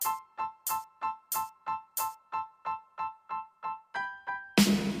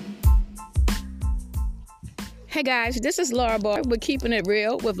Hi guys, this is Laura Barr. We're keeping it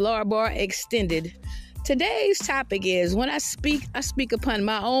real with Laura Barr Extended. Today's topic is when I speak upon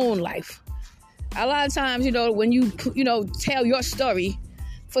my own life. A lot of times, when you tell your story,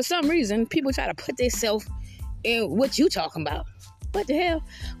 for some reason, people try to put themselves in what you talking about. What the hell?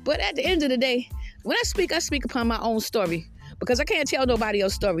 But at the end of the day, when I speak upon my own story because I can't tell nobody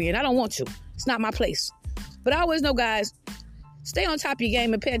else's story and I don't want to. It's not my place. But I always know, guys, stay on top of your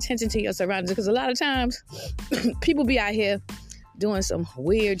game and pay attention to your surroundings because a lot of times people be out here doing some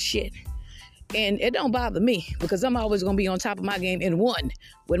weird shit. And it don't bother me because I'm always going to be on top of my game and one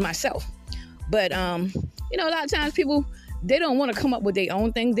with myself. But, a lot of times people, they don't want to come up with their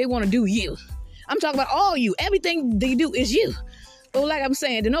own thing. They want to do you. I'm talking about all you. Everything they do is you. But like I'm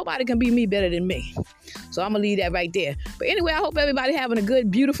saying, nobody can be me better than me. So I'm going to leave that right there. But anyway, I hope everybody having a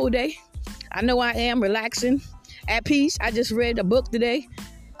good, beautiful day. I know I am relaxing, at peace. I just read a book today,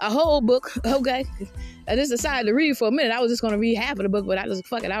 a whole book. Okay. I just decided to read for a minute. I was just going to read half of the book, but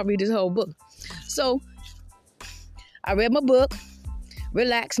I'll read this whole book. So I read my book,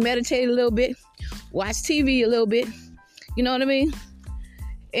 relax, meditate a little bit, watch TV a little bit. You know what I mean?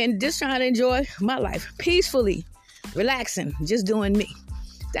 And just trying to enjoy my life peacefully, relaxing, just doing me.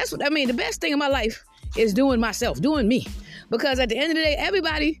 That's what I mean. The best thing in my life is doing myself, doing me. Because at the end of the day,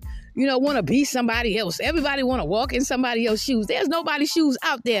 everybody, want to be somebody else. Everybody want to walk in somebody else's shoes. There's nobody's shoes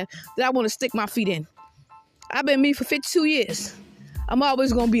out there that I want to stick my feet in. I've been me for 52 years. I'm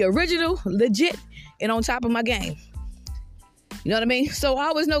always going to be original, legit, and on top of my game. You know what I mean? So I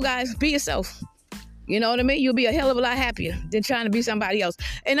always know, guys, be yourself. You know what I mean? You'll be a hell of a lot happier than trying to be somebody else.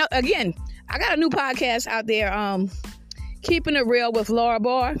 And again, I got a new podcast out there, Keeping It Real with Laura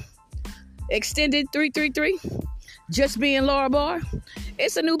Barr, Extended 333, Just Being Laura Barr.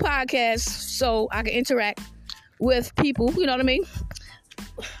 It's a new podcast so I can interact with people, you know what I mean?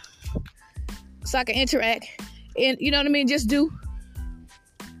 So I can interact and, just do,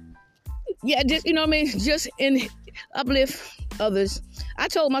 just uplift others. I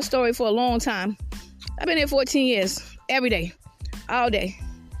told my story for a long time. I've been here 14 years, every day, all day.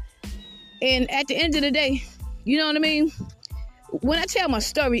 And at the end of the day, you know what I mean? When I tell my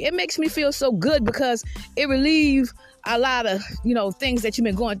story, it makes me feel so good because it relieves a lot of, things that you've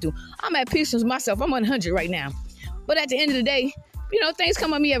been going through. I'm at peace with myself. I'm 100 right now. But at the end of the day, things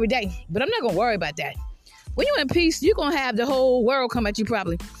come at me every day. But I'm not going to worry about that. When you're in peace, you're going to have the whole world come at you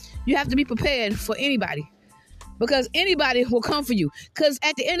probably. You have to be prepared for anybody. Because anybody will come for you. Because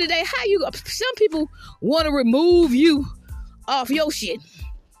at the end of the day, some people want to remove you off your shit.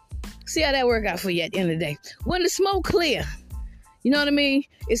 See how that work out for you at the end of the day. When the smoke clear, you know what I mean?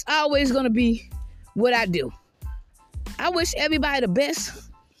 It's always going to be what I do. I wish everybody the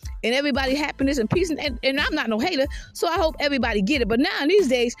best and everybody happiness and peace. And I'm not no hater, so I hope everybody get it. But now, these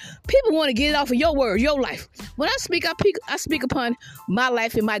days, people want to get it off of your word, your life. When I speak upon my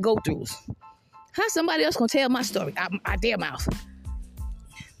life and my go-throughs. How somebody else gonna tell my story out their mouth?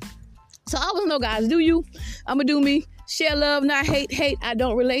 So I always know, guys, do you? I'm gonna do me. Share love, not hate. Hate, I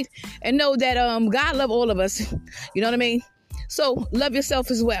don't relate. And know that God love all of us. You know what I mean? So love yourself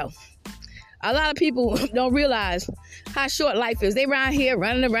as well. A lot of people don't realize how short life is. They around here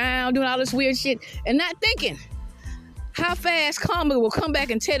running around, doing all this weird shit, and not thinking how fast karma will come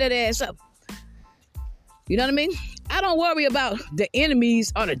back and tear that ass up. You know what I mean? I don't worry about the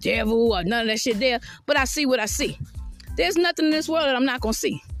enemies or the devil or none of that shit there, but I see what I see. There's nothing in this world that I'm not going to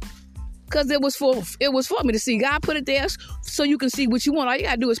see. Because it was for me to see. God put it there so you can see what you want. All you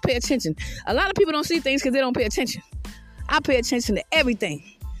got to do is pay attention. A lot of people don't see things because they don't pay attention. I pay attention to everything.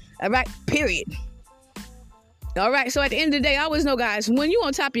 All right? Period. All right, so at the end of the day, I always know, guys, when you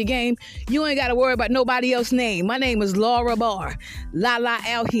on top of your game, you ain't got to worry about nobody else's name. My name is Laura Barr, Lala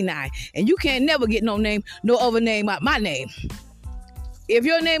Al-Hinai, and you can't never get no other name out my name. If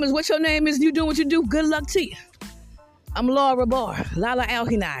your name is what your name is, you doing what you do, good luck to you. I'm Laura Barr, Lala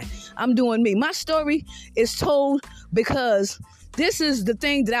Al-Hinai. I'm doing me. My story is told because this is the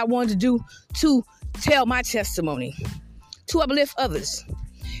thing that I wanted to do to tell my testimony, to uplift others.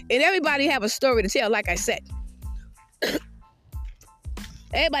 And everybody have a story to tell, like I said.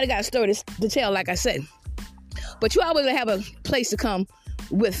 Everybody got a story to tell, like I said. But you always have a place to come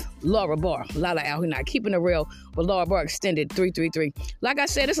with Laura Barr, Lala Al-Hinai, Keeping It Real with Laura Barr Extended 333. Like I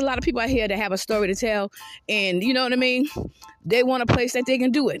said, there's a lot of people out here that have a story to tell. And you know what I mean? They want a place that they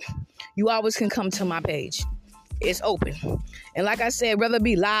can do it. You always can come to my page. It's open. And like I said, whether it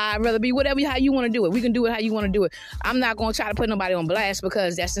be live, whether it be how you want to do it. We can do it how you want to do it. I'm not going to try to put nobody on blast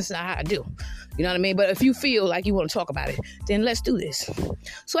because that's just not how I do. You know what I mean? But if you feel like you want to talk about it, then let's do this.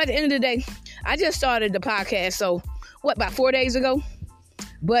 So at the end of the day, I just started the podcast. So about 4 days ago?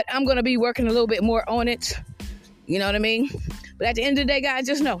 But I'm going to be working a little bit more on it. You know what I mean? But at the end of the day, guys,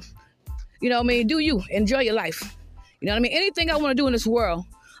 just know, you know what I mean? Do you. Enjoy your life. You know what I mean? Anything I want to do in this world,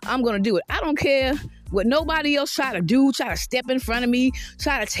 I'm going to do it. I don't care what nobody else try to do, try to step in front of me,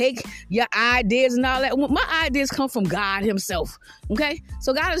 try to take your ideas and all that. My ideas come from God himself, okay?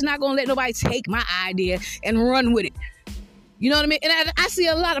 So God is not going to let nobody take my idea and run with it. You know what I mean? And I see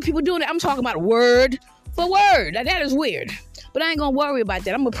a lot of people doing it. I'm talking about word for word. That is weird. But I ain't going to worry about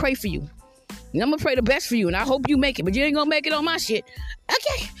that. I'm going to pray for you. And I'm going to pray the best for you, and I hope you make it. But you ain't going to make it on my shit.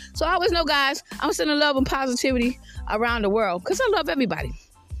 Okay. So I always know, guys, I'm sending love and positivity around the world because I love everybody.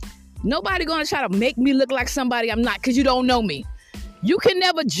 Nobody going to try to make me look like somebody I'm not because you don't know me. You can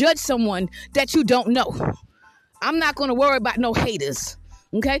never judge someone that you don't know. I'm not going to worry about no haters.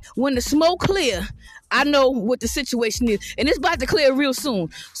 Okay? When the smoke clear, I know what the situation is. And it's about to clear real soon.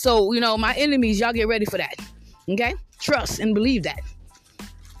 So, you know, my enemies, y'all get ready for that. Okay? Trust and believe that.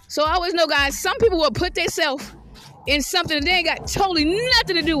 So I always know, guys, some people will put themselves in something that they ain't got totally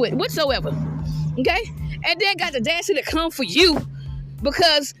nothing to do with whatsoever. Okay? And then got the audacity to come for you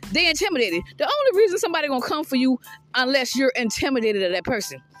because they intimidated. The only reason somebody gonna come for you unless you're intimidated of that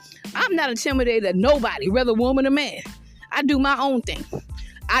person. I'm not intimidated of nobody, whether woman or man. I do my own thing.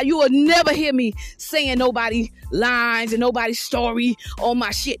 You will never hear me saying nobody lines and nobody's story on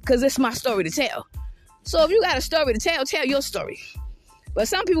my shit because it's my story to tell. So if you got a story to tell your story. But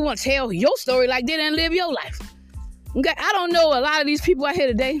some people want to tell your story like they didn't live your life. Okay, I don't know a lot of these people out here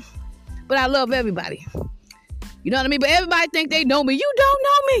today, but I love everybody. You know what I mean? But everybody think they know me. You don't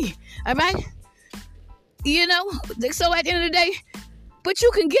know me, all right? You know, so at the end of the day, but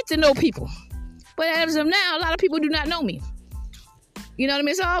you can get to know people. But as of now, a lot of people do not know me. You know what I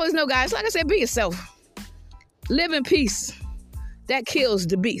mean? So I always know, guys, like I said, be yourself. Live in peace. That kills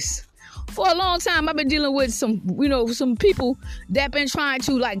the beast. For a long time, I've been dealing with some people that been trying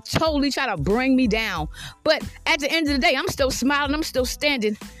to totally try to bring me down. But at the end of the day, I'm still smiling, I'm still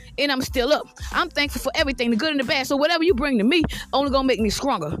standing, and I'm still up. I'm thankful for everything, the good and the bad. So whatever you bring to me, only gonna make me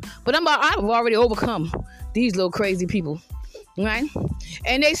stronger. But I've already overcome these little crazy people, right?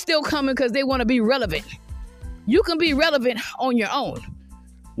 And they still coming because they want to be relevant. You can be relevant on your own,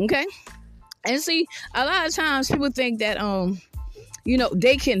 okay? And see, a lot of times people think that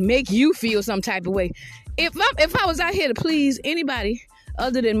they can make you feel some type of way. If I was out here to please anybody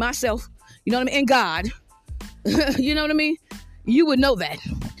other than myself, you know what I mean, and God, you know what I mean, you would know that.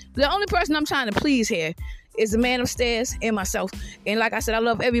 The only person I'm trying to please here is the man upstairs and myself. And like I said, I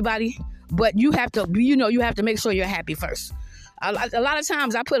love everybody, but you have to make sure you're happy first. A lot of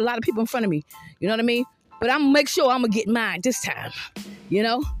times I put a lot of people in front of me, you know what I mean? But I'm gonna make sure I'm gonna get mine this time, you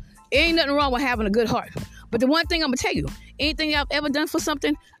know? Ain't nothing wrong with having a good heart. But the one thing I'm gonna tell you, anything I've ever done for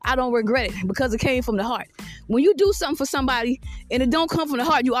something, I don't regret it because it came from the heart. When you do something for somebody and it don't come from the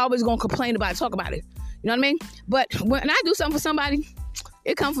heart, you always gonna complain about it, talk about it. You know what I mean? But when I do something for somebody,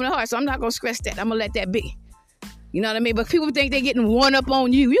 it comes from the heart, so I'm not gonna stress that. I'm gonna let that be. You know what I mean? But people think they're getting one up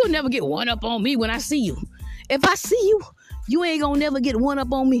on you. You'll never get one up on me when I see you. If I see you, you ain't gonna never get one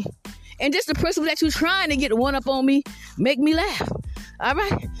up on me. And just the principle that you're trying to get one up on me, make me laugh. All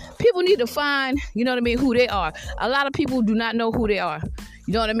right? People need to find, you know what I mean, who they are. A lot of people do not know who they are.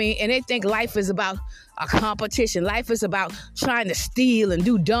 You know what I mean? And they think life is about a competition. Life is about trying to steal and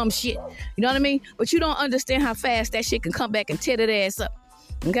do dumb shit. You know what I mean? But you don't understand how fast that shit can come back and tear that ass up.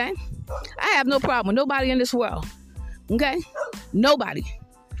 Okay? I have no problem with nobody in this world. Okay? Nobody.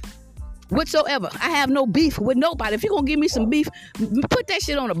 Whatsoever. I have no beef with nobody. If you're going to give me some beef, put that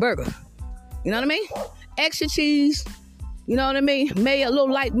shit on a burger. You know what I mean? Extra cheese. You know what I mean? Mayo, a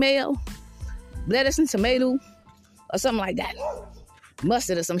little light mayo. Lettuce and tomato. Or something like that.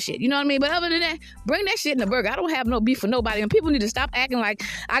 Mustard or some shit. You know what I mean? But other than that, bring that shit in the burger. I don't have no beef with nobody. And people need to stop acting like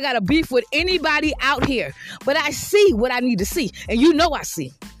I got a beef with anybody out here. But I see what I need to see. And you know I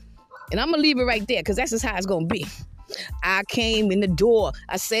see. And I'm going to leave it right there because that's just how it's going to be. I came in the door.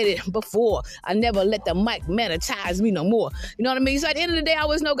 I said it before. I never let the mic magnetize me no more. You know what I mean? So at the end of the day, I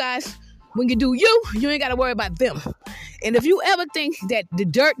always know, guys, when you do you ain't got to worry about them. And if you ever think that the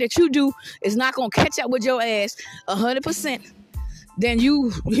dirt that you do is not going to catch up with your ass 100%, then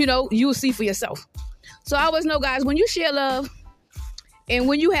you'll see for yourself. So I always know, guys, when you share love and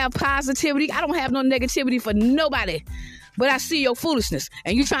when you have positivity, I don't have no negativity for nobody, but I see your foolishness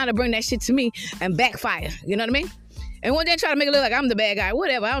and you trying to bring that shit to me and backfire. You know what I mean? And when they try to make it look like I'm the bad guy,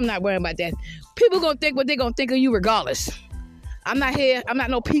 whatever, I'm not worrying about that. People going to think what they going to think of you regardless. I'm not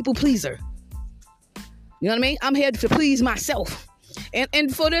no people pleaser. You know what I mean? I'm here to please myself.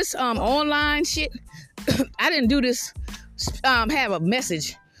 And for this online shit, I didn't do this have a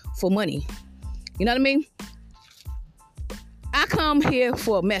message for money. You know what I mean? I come here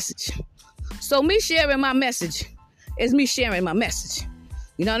for a message. So me sharing my message is me sharing my message.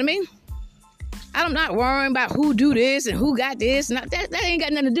 You know what I mean? I'm not worrying about who do this and who got this. That ain't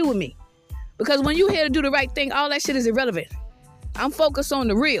got nothing to do with me. Because when you here to do the right thing, all that shit is irrelevant. I'm focused on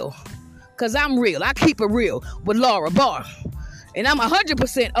the real. Because I'm real. I keep it real with Laura Barr. And I'm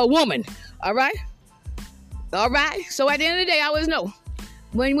 100% a woman. All right? All right? So at the end of the day, I always know.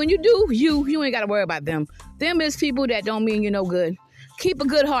 When you do, you ain't got to worry about them. Them is people that don't mean you no good. Keep a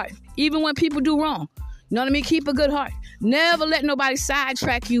good heart. Even when people do wrong. You know what I mean? Keep a good heart. Never let nobody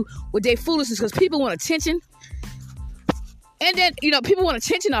sidetrack you with their foolishness, because people want attention. And then, people want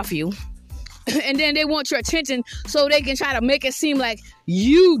attention off you. And then they want your attention so they can try to make it seem like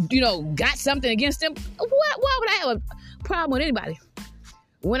you got something against them. Why would I have a problem with anybody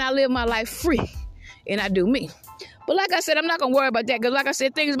when I live my life free and I do me? But like I said, I'm not going to worry about that, because like I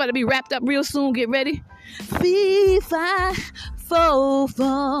said, things about to be wrapped up real soon. Get ready. 3, 5, 4,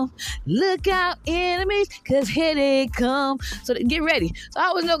 4. Look out, enemies, because here they come. So get ready. So I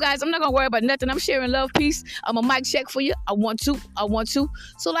always know, guys, I'm not going to worry about nothing. I'm sharing love, peace. I'm a mic check for you. I want to.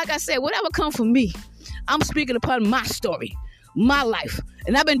 So like I said, whatever comes from me, I'm speaking upon my story, my life.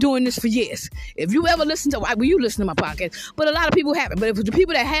 And I've been doing this for years. If you ever listen to, you listen to my podcast, but a lot of people haven't. But if the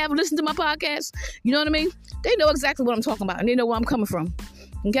people that have listened to my podcast, you know what I mean? They know exactly what I'm talking about, and they know where I'm coming from.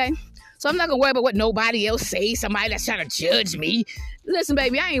 Okay? So I'm not going to worry about what nobody else says, somebody that's trying to judge me. Listen,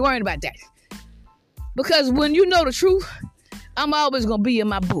 baby, I ain't worrying about that. Because when you know the truth, I'm always going to be in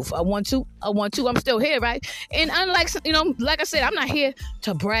my booth. I want to. I'm still here, right? And unlike, like I said, I'm not here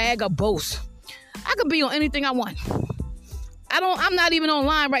to brag or boast. I can be on anything I want. I'm not even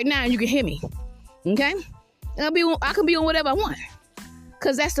online right now and you can hear me. Okay? And I can be on whatever I want.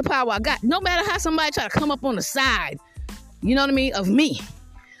 Because that's the power I got. No matter how somebody try to come up on the side, you know what I mean, of me,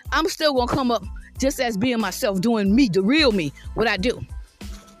 I'm still going to come up just as being myself, doing me, the real me, what I do.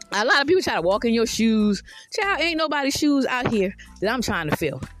 A lot of people try to walk in your shoes. Child, ain't nobody's shoes out here that I'm trying to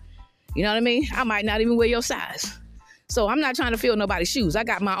fill. You know what I mean? I might not even wear your size. So I'm not trying to fill nobody's shoes. I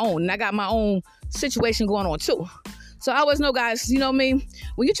got my own. And I got my own situation going on too. So I always know, guys, you know what I mean?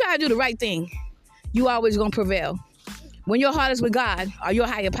 When you try to do the right thing, you always going to prevail. When your heart is with God or your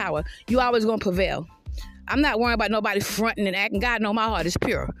higher power, you always going to prevail. I'm not worrying about nobody fronting and acting. God know my heart is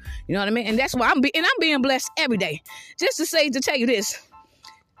pure. You know what I mean? And that's why I'm being blessed every day. Just to tell you this.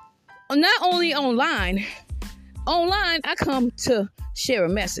 Not only online I come to share a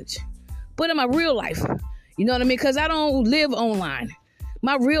message, but in my real life, you know what I mean? Because I don't live online.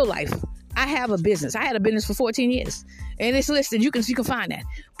 My real life, I have a business. I had a business for 14 years, and it's listed. You can find that.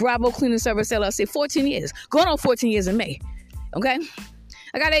 Bravo Cleaning Service LLC, 14 years. Going on 14 years in May. Okay?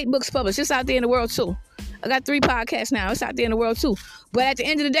 I got 8 books published. It's out there in the world too. I got 3 podcasts now. It's out there in the world too. But at the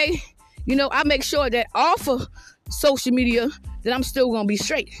end of the day, I make sure that off of social media that I'm still going to be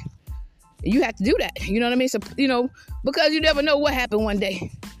straight. You have to do that. You know what I mean? So, because you never know what happened one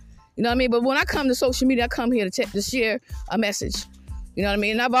day. You know what I mean? But when I come to social media, I come here to share a message. You know what I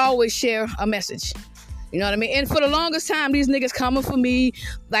mean? And I've always shared a message. You know what I mean? And for the longest time, these niggas coming for me,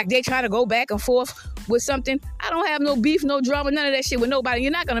 like they try to go back and forth with something. I don't have no beef, no drama, none of that shit with nobody.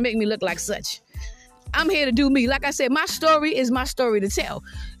 You're not going to make me look like such. I'm here to do me. Like I said, my story is my story to tell.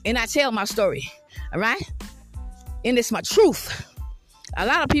 And I tell my story. All right? And it's my truth. A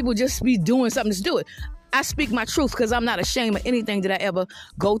lot of people just be doing something to do it. I speak my truth because I'm not ashamed of anything that I ever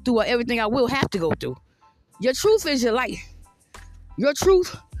go through or everything I will have to go through. Your truth is your light. Your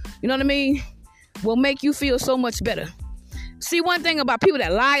truth, you know what I mean, will make you feel so much better. See, one thing about people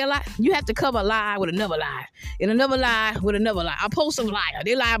that lie a lot, you have to cover a lie with another lie. And another lie with another lie. A Possum liar.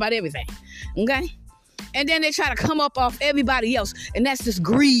 They lie about everything. Okay? And then they try to come up off everybody else. And that's just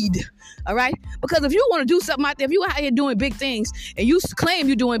greed. All right? Because if you want to do something out there, if you out here doing big things, and you claim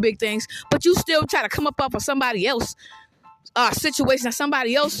you're doing big things, but you still try to come up off of somebody else situation or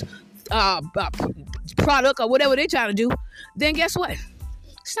somebody else product or whatever they're trying to do, then guess what?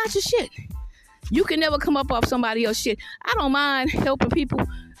 It's not your shit. You can never come up off somebody else's shit. I don't mind helping people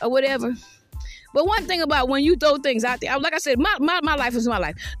or whatever. But one thing about when you throw things out there, like I said, my life is my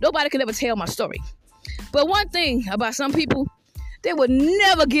life. Nobody can ever tell my story. But one thing about some people, they would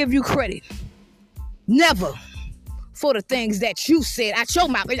never give you credit. Never. For the things that you said out your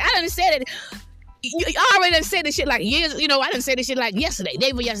mouth. I didn't say that. I already done said this shit like years. I didn't say this shit like yesterday,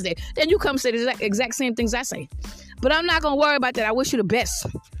 day before yesterday. Then you come say the exact same things I say. But I'm not going to worry about that. I wish you the best.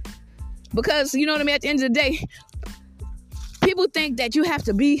 Because, you know what I mean? At the end of the day, people think that you have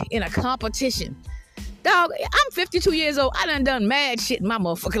to be in a competition. Dog, I'm 52 years old. I done mad shit in my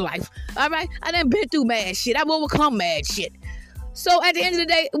motherfucking life. All right? I done been through mad shit. I've overcome mad shit. So at the end of the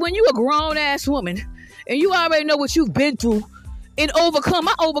day, when you a grown-ass woman and you already know what you've been through and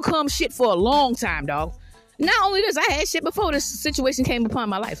I overcome shit for a long time, dog. Not only this, I had shit before this situation came upon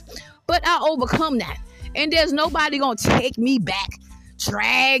my life. But I overcome that. And there's nobody gonna take me back,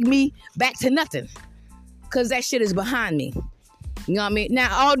 drag me back to nothing. Because that shit is behind me. You know what I mean?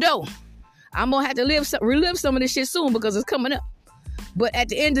 Now, although I'm gonna have to relive some of this shit soon because it's coming up. But at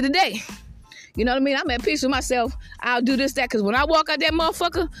the end of the day, you know what I mean? I'm at peace with myself. I'll do this, that, because when I walk out that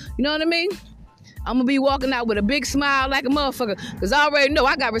motherfucker, you know what I mean? I'm going to be walking out with a big smile like a motherfucker because I already know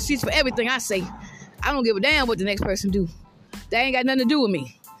I got receipts for everything I say. I don't give a damn what the next person do. That ain't got nothing to do with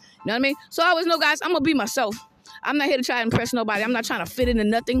me. You know what I mean? So I always know, guys, I'm going to be myself. I'm not here to try to impress nobody. I'm not trying to fit into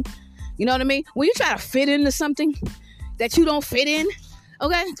nothing. You know what I mean? When you try to fit into something that you don't fit in,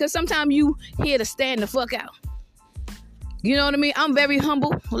 okay? Because sometimes you here to stand the fuck out. You know what I mean? I'm very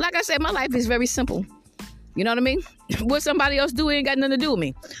humble. Like I said, my life is very simple. You know what I mean? What somebody else do ain't got nothing to do with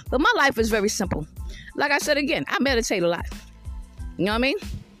me. But my life is very simple. Like I said again, I meditate a lot. You know what I mean?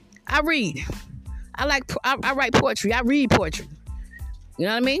 I read. I write poetry. I read poetry. You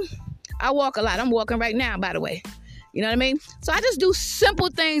know what I mean? I walk a lot. I'm walking right now, by the way. You know what I mean? So I just do simple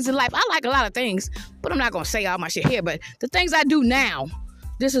things in life. I like a lot of things, but I'm not going to say all my shit here. But the things I do now,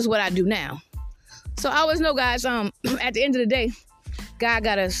 this is what I do now. So I always know, guys, at the end of the day, God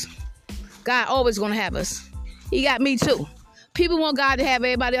got us. God always gonna have us. He got me too. People want God to have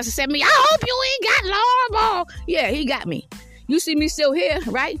everybody else except me. I hope you ain't got Lord. Yeah, he got me. You see me still here,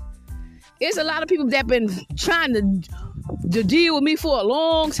 right? There's a lot of people that been trying to deal with me for a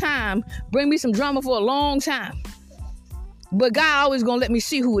long time, bring me some drama for a long time. But God always gonna let me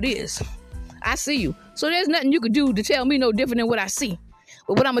see who it is. I see you. So there's nothing you could do to tell me no different than what I see.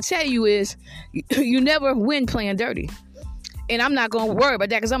 But what I'm gonna tell you is, you never win playing dirty. And I'm not going to worry about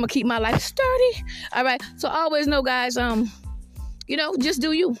that because I'm going to keep my life sturdy. All right. So I always know, guys, you know, just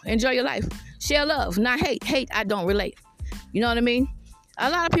do you. Enjoy your life. Share love, not hate. Hate, I don't relate. You know what I mean? A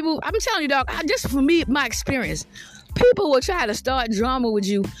lot of people, I'm telling you, dog, just for me, my experience, people will try to start drama with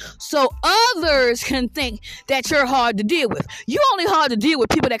you so others can think that you're hard to deal with. You only hard to deal with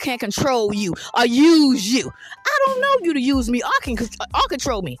people that can't control you or use you. I don't know you to use me or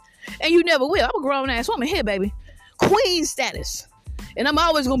control me. And you never will. I'm a grown-ass woman here, baby. Queen status. And I'm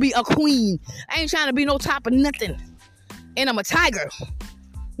always going to be a queen. I ain't trying to be no top of nothing. And I'm a tiger.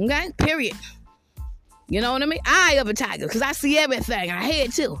 Okay? Period. You know what I mean? Eye of a tiger. Because I see everything. I hear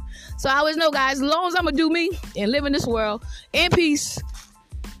it too. So I always know, guys, as long as I'm going to do me and live in this world in peace,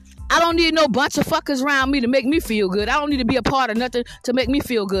 I don't need no bunch of fuckers around me to make me feel good. I don't need to be a part of nothing to make me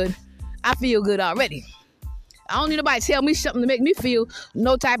feel good. I feel good already. I don't need nobody to tell me something to make me feel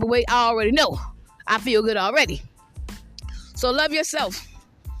no type of way. I already know. I feel good already. So love yourself.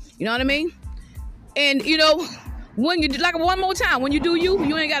 You know what I mean? And, you know, when you do, like one more time, when you do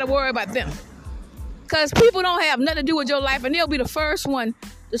you ain't got to worry about them. Because people don't have nothing to do with your life, and they'll be the first one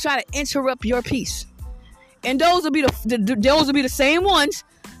to try to interrupt your peace. And those will be the same ones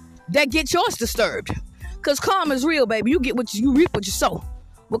that get yours disturbed. Because karma is real, baby. You reap what you sow.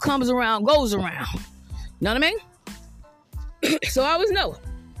 What comes around goes around. You know what I mean? So I always know,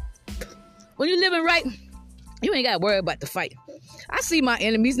 when you're living right, you ain't got to worry about the fight. I see my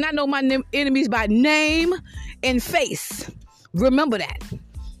enemies, and I know my enemies by name and face. Remember that.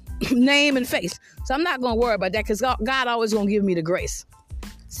 Name and face. So I'm not going to worry about that because God always going to give me the grace.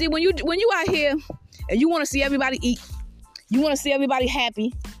 See, when you out here and you want to see everybody eat, you want to see everybody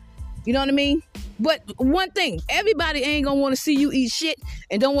happy, you know what I mean? But one thing, everybody ain't going to want to see you eat shit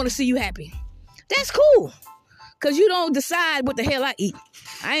and don't want to see you happy. That's cool because you don't decide what the hell I eat.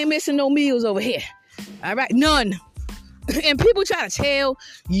 I ain't missing no meals over here. All right, none. And people try to tell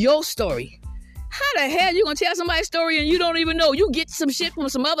your story. How the hell you gonna tell somebody's story and you don't even know? You get some shit from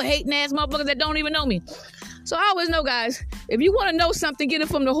some other hating ass motherfuckers that don't even know me. So I always know, guys, if you want to know something, get it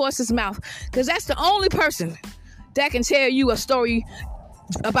from the horse's mouth. Because that's the only person that can tell you a story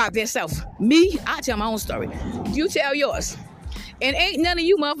about themselves. Me, I tell my own story. You tell yours. And ain't none of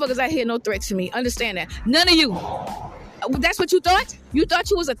you motherfuckers out here no threat to me. Understand that. None of you. That's what you thought? You thought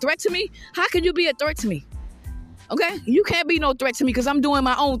you was a threat to me? How could you be a threat to me? Okay? You can't be no threat to me because I'm doing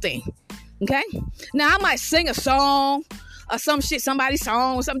my own thing. Okay? Now, I might sing a song or some shit, somebody's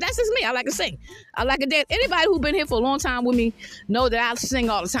song or something. That's just me. I like to sing. I like to dance. Anybody who's been here for a long time with me know that I sing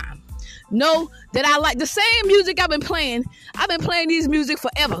all the time. Know that I like the same music I've been playing. I've been playing these music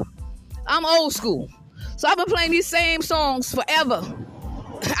forever. I'm old school. So I've been playing these same songs forever.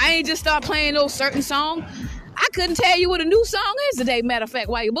 I ain't just start playing no certain song. I couldn't tell you what a new song is today, matter of fact,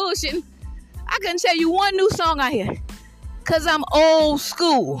 while you're bullshitting. I couldn't tell you one new song out here. Because I'm old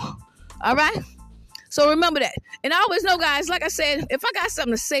school. All right? So remember that. And I always know, guys, like I said, if I got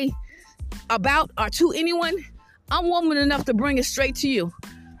something to say about or to anyone, I'm woman enough to bring it straight to you.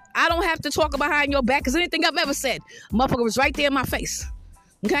 I don't have to talk behind your back because anything I've ever said, motherfucker was right there in my face.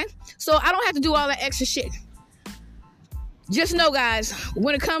 Okay? So I don't have to do all that extra shit. Just know, guys,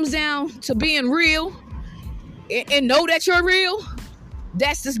 when it comes down to being real and know that you're real,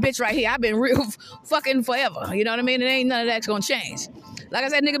 that's this bitch right here. I've been real fucking forever. You know what I mean? It ain't none of that's gonna change. Like I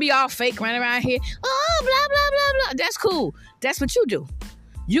said, nigga be all fake running around here. Oh, blah, blah, blah, blah. That's cool. That's what you do.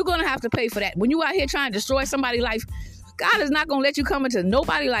 You're gonna have to pay for that. When you out here trying to destroy somebody's life, God is not gonna let you come into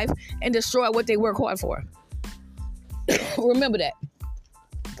nobody's life and destroy what they work hard for. Remember that.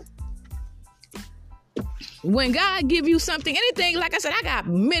 When God give you something, anything, like I said, I got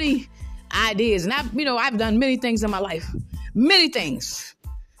many ideas, and I've done many things in my life. Many things.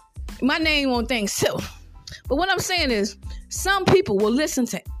 My name on things too. But what I'm saying is, some people will listen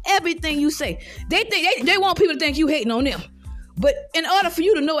to everything you say. They want people to think you hating on them. But in order for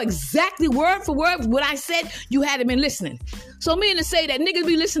you to know exactly word for word what I said, you had to been listening. So meaning to say that niggas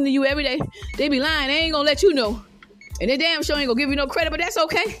be listening to you every day, they be lying, they ain't gonna let you know. And they damn sure ain't gonna give you no credit, but that's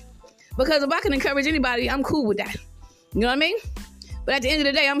okay. Because if I can encourage anybody, I'm cool with that. You know what I mean? But at the end of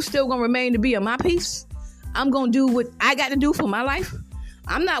the day, I'm still gonna remain to be in my peace. I'm gonna do what I got to do for my life.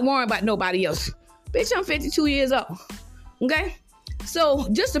 I'm not worrying about nobody else. Bitch, I'm 52 years old. Okay? So,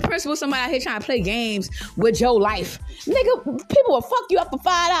 just the principle of somebody out here trying to play games with your life. Nigga, people will fuck you up for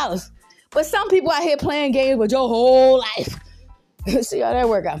 $5. But some people out here playing games with your whole life. See how that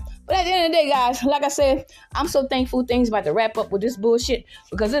work out. But at the end of the day, guys, like I said, I'm so thankful things about to wrap up with this bullshit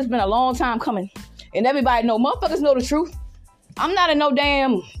because it's been a long time coming. And everybody know, motherfuckers know the truth. I'm not in no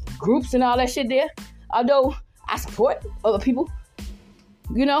damn groups and all that shit there. Although I support other people,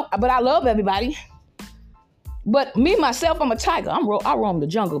 but I love everybody. But me, myself, I'm a tiger. I roam the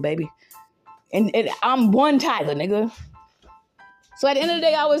jungle, baby. And I'm one tiger, nigga. So at the end of the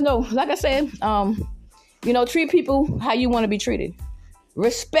day, I always know, like I said, treat people how you want to be treated.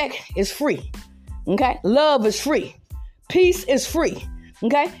 Respect is free. Okay? Love is free. Peace is free.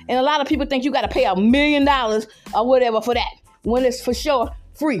 Okay? And a lot of people think you got to pay $1 million or whatever for that, when it's for sure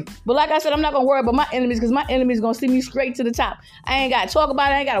free. But like I said, I'm not going to worry about my enemies because my enemies going to see me straight to the top. I ain't got to talk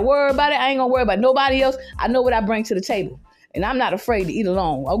about it. I ain't got to worry about it. I ain't going to worry about nobody else. I know what I bring to the table. And I'm not afraid to eat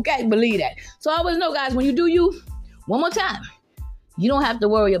alone. Okay? Believe that. So I always know, guys, when you do you, one more time, you don't have to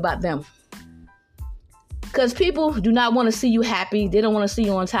worry about them. Because people do not want to see you happy. They don't want to see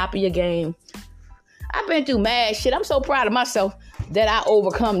you on top of your game. I've been through mad shit. I'm so proud of myself that I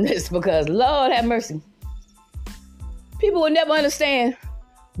overcome this because, Lord have mercy. People will never understand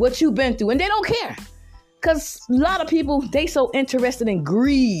what you've been through, and they don't care. Because a lot of people, they so interested in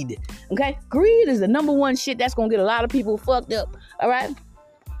greed. Okay? Greed is the number one shit that's going to get a lot of people fucked up. All right?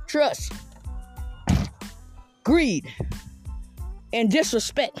 Trust. Greed. And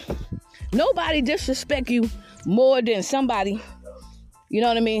disrespect. Nobody disrespect you more than somebody, you know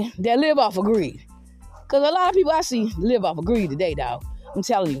what I mean, that live off of greed. Because a lot of people I see live off of greed today, dog. I'm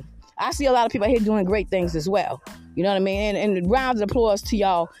telling you. I see a lot of people out here doing great things as well. You know what I mean? And rounds of applause to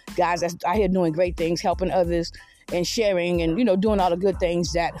y'all guys that's out here doing great things, helping others and sharing and, doing all the good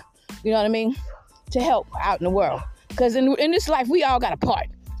things that, you know what I mean, to help out in the world. Because in this life, we all got a part.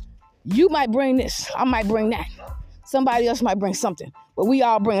 You might bring this. I might bring that. Somebody else might bring something. But we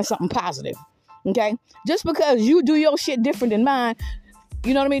all bring something positive. Okay? Just because you do your shit different than mine,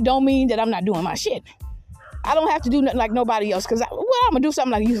 you know what I mean, don't mean that I'm not doing my shit. I don't have to do nothing like nobody else because I'm going to do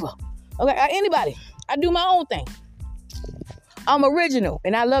something like you. Okay? Anybody. I do my own thing. I'm original,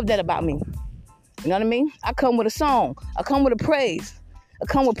 and I love that about me. You know what I mean? I come with a song. I come with a praise. I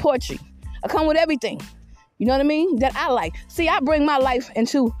come with poetry. I come with everything. You know what I mean? That I like. See, I bring my life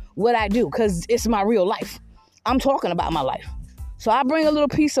into what I do because it's my real life. I'm talking about my life. So I bring a little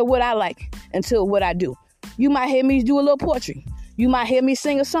piece of what I like into what I do. You might hear me do a little poetry. You might hear me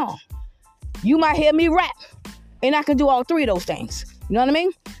sing a song. You might hear me rap. And I can do all three of those things. You know what I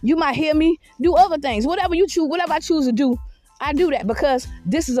mean? You might hear me do other things. Whatever I choose to do, I do that because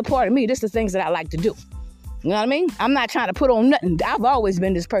this is a part of me. This is the things that I like to do. You know what I mean? I'm not trying to put on nothing. I've always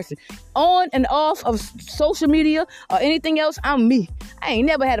been this person. On and off of social media or anything else, I'm me. I ain't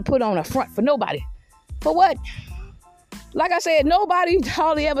never had to put on a front for nobody. For what? Like I said, nobody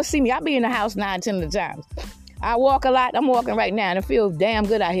hardly ever see me. I be in the house 9-10 of the times. I walk a lot. I'm walking right now, and it feels damn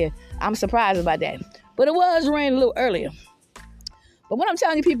good out here. I'm surprised about that. But it was raining a little earlier. But what I'm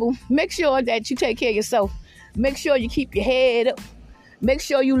telling you, people, make sure that you take care of yourself. Make sure you keep your head up. Make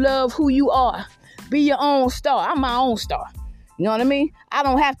sure you love who you are. Be your own star. I'm my own star. You know what I mean? I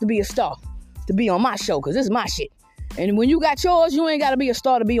don't have to be a star to be on my show because it's my shit. And when you got yours, you ain't got to be a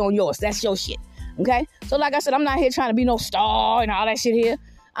star to be on yours. That's your shit. Okay? So like I said, I'm not here trying to be no star and all that shit here.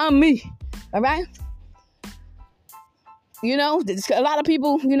 I'm me. All right? You know, a lot of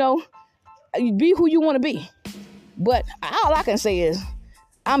people, you know, be who you want to be. But all I can say is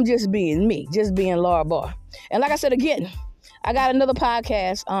I'm just being me, just being Laura Barr. And like I said again, I got another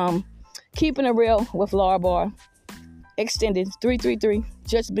podcast, Keeping It Real with Laura Barr, extended 333,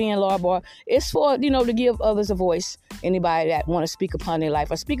 just being Laura Barr. It's for, you know, to give others a voice, anybody that want to speak upon their life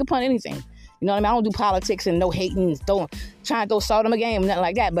or speak upon anything. You know what I mean? I don't do politics and no hating, trying to throw salt in the game, nothing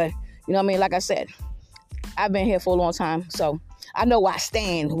like that. But, you know what I mean? Like I said, I've been here for a long time, so I know where I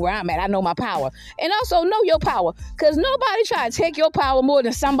stand, where I'm at. I know my power. And also know your power, because nobody try to take your power more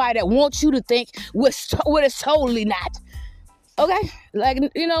than somebody that wants you to think what it's totally not. Okay? Like,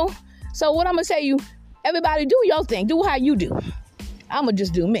 you know, so what I'm going to tell you, everybody do your thing. Do how you do. I'm going to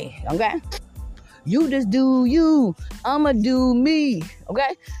just do me, okay? You just do you. I'm going to do me,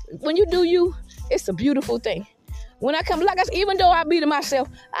 okay? When you do you, it's a beautiful thing. When I come, like I said, even though I be to myself,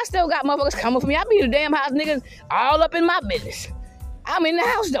 I still got motherfuckers coming for me. I be the damn house niggas all up in my business. I'm in the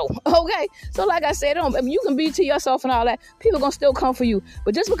house though, okay? So like I said, you can be to yourself and all that. People gonna still come for you.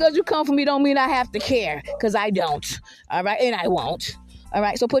 But just because you come for me don't mean I have to care, because I don't, all right? And I won't, all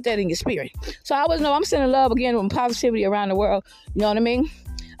right? So put that in your spirit. So I always know I'm sending love again with positivity around the world. You know what I mean?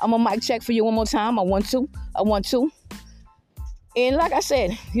 I'm gonna mic check for you one more time. I want to. And like I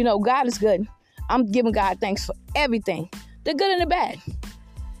said, you know, God is good. I'm giving God thanks for everything, the good and the bad.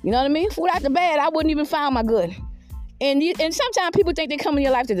 You know what I mean? Without the bad, I wouldn't even find my good. And sometimes people think they come in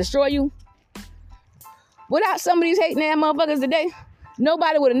your life to destroy you. Without some of these hating ass motherfuckers today,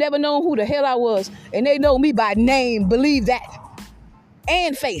 nobody would have never known who the hell I was. And they know me by name, believe that.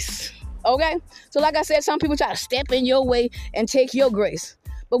 And face, okay? So like I said, some people try to step in your way and take your grace.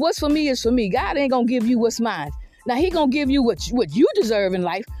 But what's for me is for me. God ain't gonna give you what's mine. Now he gonna give you what you deserve in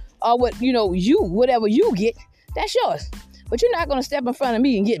life, or what, you know, whatever you get, that's yours. But you're not gonna step in front of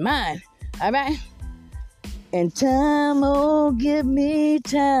me and get mine, all right? And time, oh, give me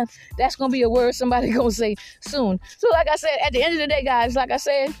time. That's gonna be a word somebody gonna say soon. So like I said, at the end of the day, guys, like I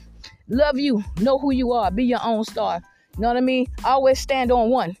said, love you, know who you are, be your own star. You know what I mean? Always stand on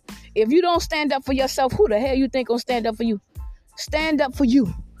one. If you don't stand up for yourself, who the hell you think gonna stand up for you? Stand up for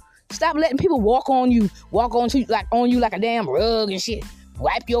you. Stop letting people walk on you like a damn rug and shit.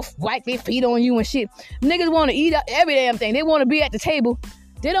 Wipe their feet on you and shit. Niggas want to eat up every damn thing. They want to be at the table.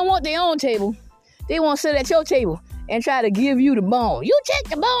 They don't want their own table. They want to sit at your table and try to give you the bone. You take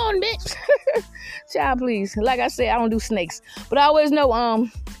the bone, bitch. Child, please. Like I said, I don't do snakes. But I always know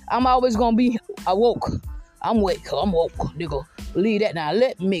I'm always going to be awoke. I'm woke, nigga. Believe that. Now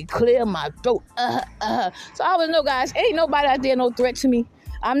let me clear my throat. So I always know, guys, ain't nobody out there no threat to me.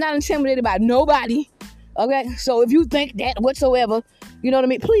 I'm not intimidated by nobody. Okay? So if you think that whatsoever, you know what I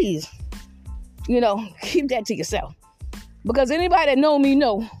mean? Please, you know, keep that to yourself. Because anybody that know me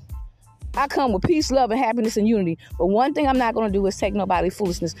know I come with peace, love, and happiness and unity. But one thing I'm not going to do is take nobody's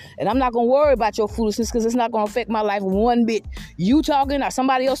foolishness. And I'm not going to worry about your foolishness, because it's not going to affect my life one bit. You talking or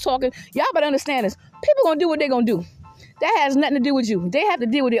somebody else talking, y'all better understand this. People going to do what they're going to do. That has nothing to do with you. They have to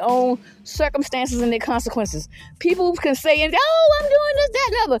deal with their own circumstances and their consequences. People can say, oh, I'm doing this, that,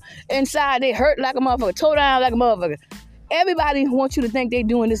 and other. Inside, they hurt like a motherfucker, toe down like a motherfucker. Everybody wants you to think they're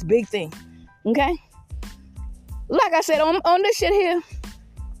doing this big thing. Okay? Like I said, on this shit here,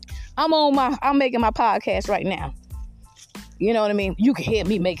 I'm making my podcast right now. You know what I mean? You can hear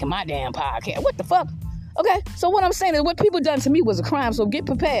me making my damn podcast. What the fuck? Okay? So what I'm saying is, what people done to me was a crime, so get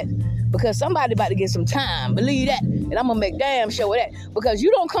prepared. Because somebody about to get some time. Believe that. And I'm going to make damn sure of that. Because you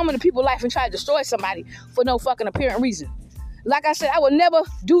don't come into people's life and try to destroy somebody for no fucking apparent reason. Like I said, I would never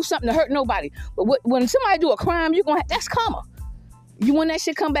do something to hurt nobody. But when somebody do a crime, that's karma. You want that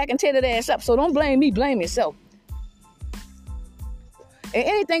shit, come back and tear that ass up. So don't blame me, blame yourself. And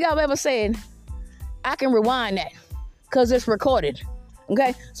anything I've ever said, I can rewind that. Because it's recorded.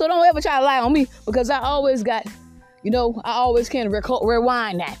 Okay? So don't ever try to lie on me. Because I always got, I always can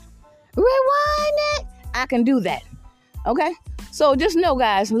rewind that. Rewind it. I can do that. Okay? So just know,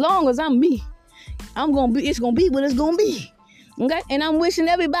 guys, as long as I'm me, it's gonna be what it's gonna be. Okay? And I'm wishing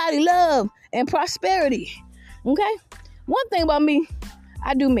everybody love and prosperity. Okay? One thing about me,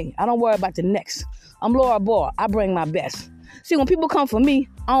 I do me. I don't worry about the next. I'm Laura Barr. I bring my best. See, when people come for me,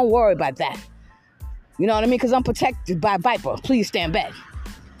 I don't worry about that. You know what I mean? Because I'm protected by Viper. Please stand back.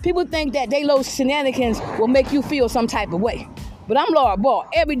 People think that they little shenanigans will make you feel some type of way. But I'm Laura Barr.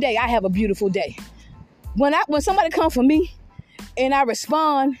 Every day I have a beautiful day. When somebody comes for me and I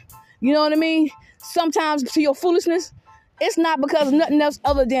respond, you know what I mean? Sometimes to your foolishness, it's not because of nothing else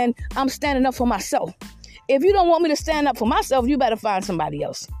other than I'm standing up for myself. If you don't want me to stand up for myself, you better find somebody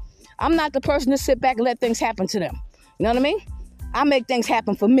else. I'm not the person to sit back and let things happen to them. You know what I mean? I make things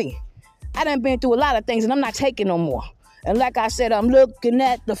happen for me. I done been through a lot of things and I'm not taking no more. And like I said, I'm looking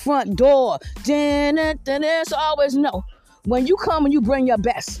at the front door. So I always know when you come and you bring your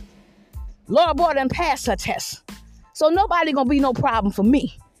best. Laura Barr done passed her test. So nobody gonna be no problem for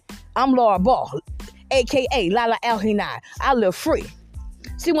me. I'm Laura Barr, a.k.a. Lala El-Hinai. I live free.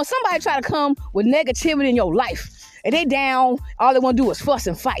 See, when somebody try to come with negativity in your life, and they down, all they want to do is fuss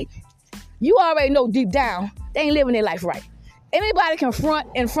and fight, you already know deep down, they ain't living their life right. Anybody can front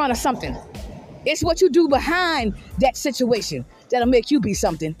in front of something. It's what you do behind that situation that'll make you be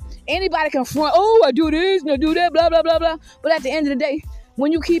something. Anybody can front, oh, I do this and I do that, blah, blah, blah, blah. But at the end of the day,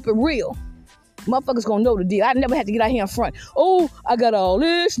 when you keep it real, motherfuckers gonna know the deal. I never had to get out here in front. Oh, I got all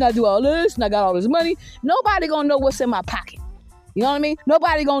this and I do all this and I got all this money. Nobody gonna know what's in my pocket. You know what I mean?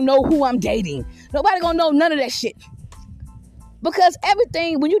 Nobody gonna know who I'm dating. Nobody gonna know none of that shit. Because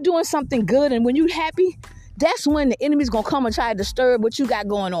everything, when you're doing something good and when you're happy, that's when the enemy's gonna come and try to disturb what you got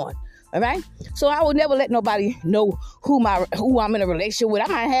going on. All right? So I will never let nobody know who I'm in a relationship with. I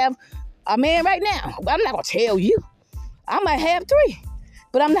might have a man right now, but I'm not gonna tell you. I might have 3,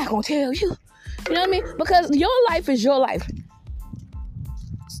 but I'm not gonna tell you. You know what I mean? Because your life is your life.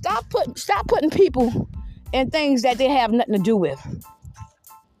 Stop putting people in things that they have nothing to do with.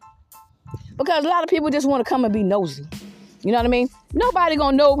 Because a lot of people just want to come and be nosy. You know what I mean? Nobody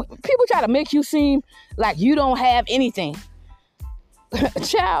gonna know. People try to make you seem like you don't have anything.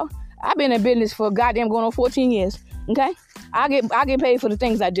 Child, I've been in business for goddamn going on 14 years. Okay? I get paid for the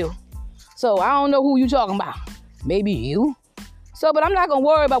things I do. So I don't know who you talking about. Maybe you. So, but I'm not gonna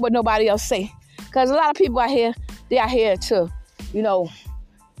worry about what nobody else say. Because a lot of people out here, they are here to,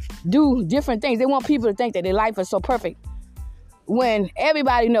 do different things. They want people to think that their life is so perfect when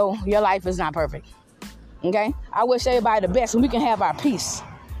everybody know your life is not perfect. Okay? I wish everybody the best and we can have our peace.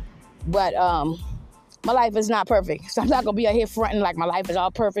 But my life is not perfect. So I'm not going to be out here fronting like my life is all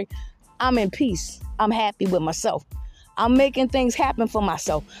perfect. I'm in peace. I'm happy with myself. I'm making things happen for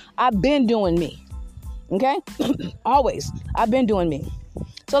myself. I've been doing me. Okay? Always. I've been doing me.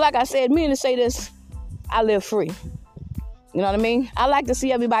 So like I said, meaning to say this, I live free. You know what I mean? I like to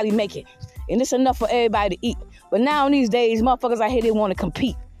see everybody make it. And it's enough for everybody to eat. But now in these days, motherfuckers out here, they want to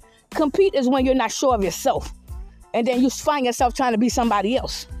compete. Compete is when you're not sure of yourself. And then you find yourself trying to be somebody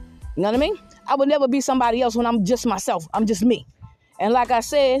else. You know what I mean? I would never be somebody else when I'm just myself. I'm just me. And like I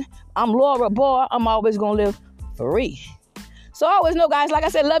said, I'm Laura Barr. I'm always going to live free. So I always know, guys, like I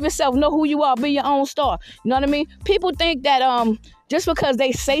said, love yourself. Know who you are. Be your own star. You know what I mean? People think that just because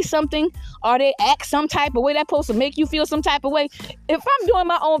they say something or they act some type of way, that's supposed to make you feel some type of way. If I'm doing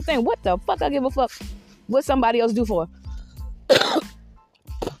my own thing, what the fuck I give a fuck what somebody else do for? Yeah,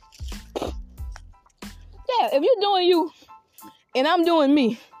 if you're doing you and I'm doing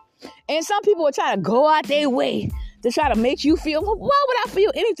me, and some people will try to go out their way to try to make you feel, well, why would I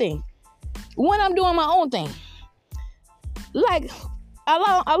feel anything when I'm doing my own thing? Like,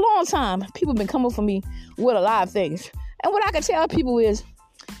 a long time, people been coming for me with a lot of things. And what I can tell people is,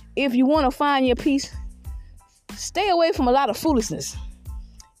 if you want to find your peace, stay away from a lot of foolishness.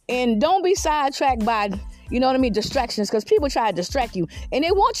 And don't be sidetracked by, distractions. Because people try to distract you. And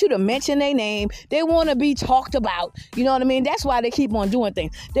they want you to mention their name. They want to be talked about. You know what I mean? That's why they keep on doing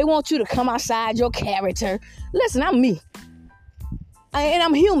things. They want you to come outside your character. Listen, I'm me. And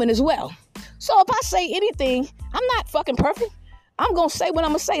I'm human as well. So if I say anything, I'm not fucking perfect. I'm going to say what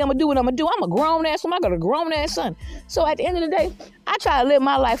I'm going to say. I'm going to do what I'm going to do. I'm a grown-ass woman. I got a grown-ass son. So at the end of the day, I try to live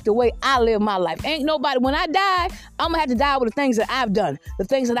my life the way I live my life. Ain't nobody, when I die, I'm going to have to die with the things that I've done, the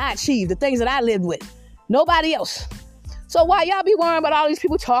things that I achieved, the things that I lived with. Nobody else. So while y'all be worrying about all these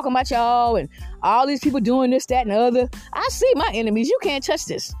people talking about y'all and all these people doing this, that, and the other, I see my enemies. You can't touch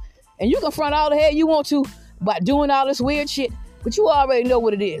this. And you can front all the hell you want to by doing all this weird shit, but you already know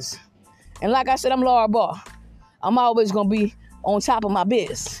what it is. And like I said, I'm Laura Barr. I'm always going to be on top of my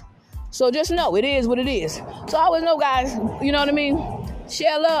biz. So just know, it is what it is. So I always know, guys, you know what I mean?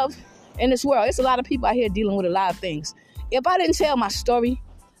 Share love in this world. It's a lot of people out here dealing with a lot of things. If I didn't tell my story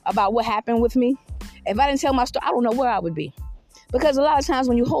about what happened with me, if I didn't tell my story, I don't know where I would be. Because a lot of times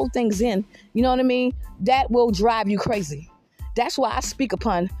when you hold things in, you know what I mean? That will drive you crazy. That's why I speak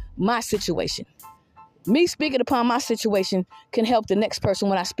upon my situation. Me speaking upon my situation can help the next person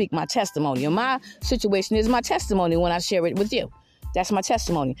when I speak my testimony. And my situation is my testimony when I share it with you. That's my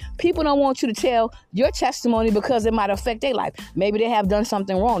testimony. People don't want you to tell your testimony because it might affect their life. Maybe they have done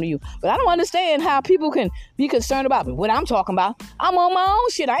something wrong to you. But I don't understand how people can be concerned about me. What I'm talking about, I'm on my own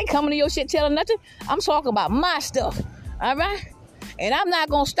shit. I ain't coming to your shit telling nothing. I'm talking about my stuff. All right? And I'm not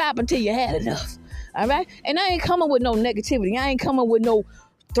going to stop until you had enough. All right? And I ain't coming with no negativity. I ain't coming with no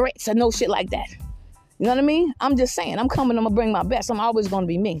threats or no shit like that. You know what I mean? I'm just saying, I'm going to bring my best. I'm always going to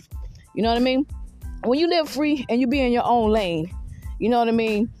be me. You know what I mean? when you live free and you be in your own lane, you know what I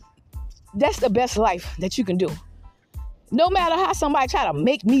mean? That's the best life that you can do. No matter how somebody try to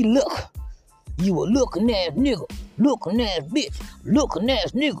make me look, you a looking ass nigga, looking ass bitch, looking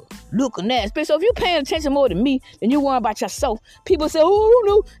ass nigga, looking ass bitch. So if you paying attention more to me than you worry about yourself, people say, oh, I don't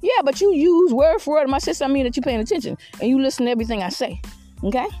know. Yeah, but you use word for word. My sister, I mean that you paying attention and you listen to everything I say.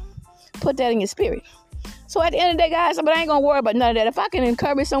 Okay? Put that in your spirit. So at the end of the day, guys, but I ain't going to worry about none of that. If I can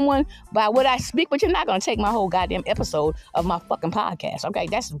encourage someone by what I speak, but you're not going to take my whole goddamn episode of my fucking podcast. Okay?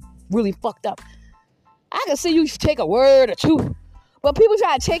 That's really fucked up. I can see you take a word or two. But people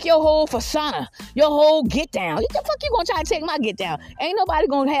try to take your whole persona, your whole get down. What the fuck you gonna try to take my get down? Ain't nobody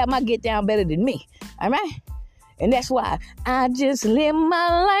gonna have my get down better than me. All right? And that's why I just live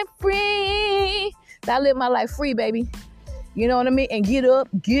my life free. I live my life free, baby. You know what I mean? And get up,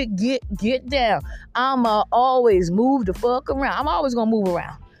 get down. I'ma always move the fuck around. I'm always gonna move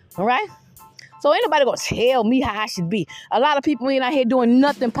around. All right? So ain't nobody gonna tell me how I should be. A lot of people ain't out here doing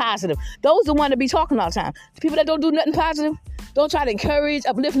nothing positive. Those the one that be talking all the time. The people that don't do nothing positive, don't try to encourage,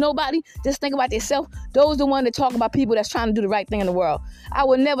 uplift nobody. Just think about themselves. Those the one that talk about people that's trying to do the right thing in the world. I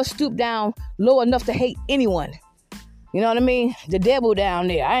would never stoop down low enough to hate anyone. You know what I mean? The devil down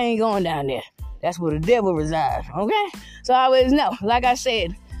there. I ain't going down there. That's where the devil resides. Okay? So I always know. Like I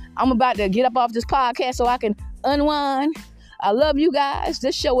said, I'm about to get up off this podcast so I can unwind. I love you guys.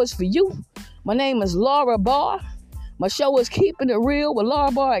 This show is for you. My name is Laura Barr. My show is Keeping It Real with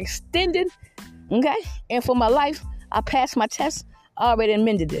Laura Barr Extended. Okay? And for my life, I passed my test. I already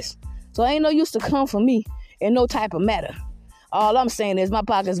amended this. So ain't no use to come for me in no type of matter. All I'm saying is my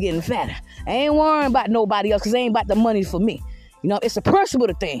pocket's getting fatter. I ain't worrying about nobody else because it ain't about the money for me. You know, it's a principle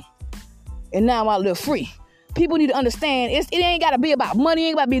the thing. And now I live free. People need to understand it ain't got to be about money. It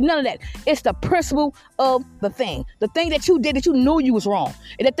ain't got to be none of that. It's the principle of the thing. The thing that you did that you knew you was wrong.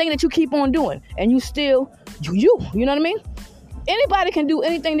 And the thing that you keep on doing. And you still, you know what I mean? Anybody can do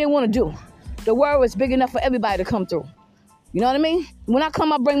anything they want to do. The world is big enough for everybody to come through. You know what I mean? When I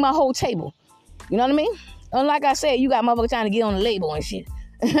come, I bring my whole table. You know what I mean? And like I said, you got motherfuckers trying to get on the label and shit.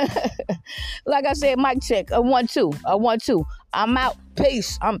 Like I said, mic check. A 1 2. A 1 2. I'm out.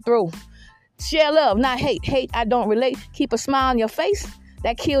 Peace. I'm through. Share love, not hate. Hate, I don't relate. Keep a smile on your face.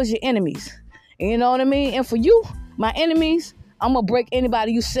 That kills your enemies. You know what I mean? And for you, my enemies, I'm going to break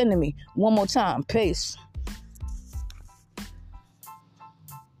anybody you sending me. One more time. Peace.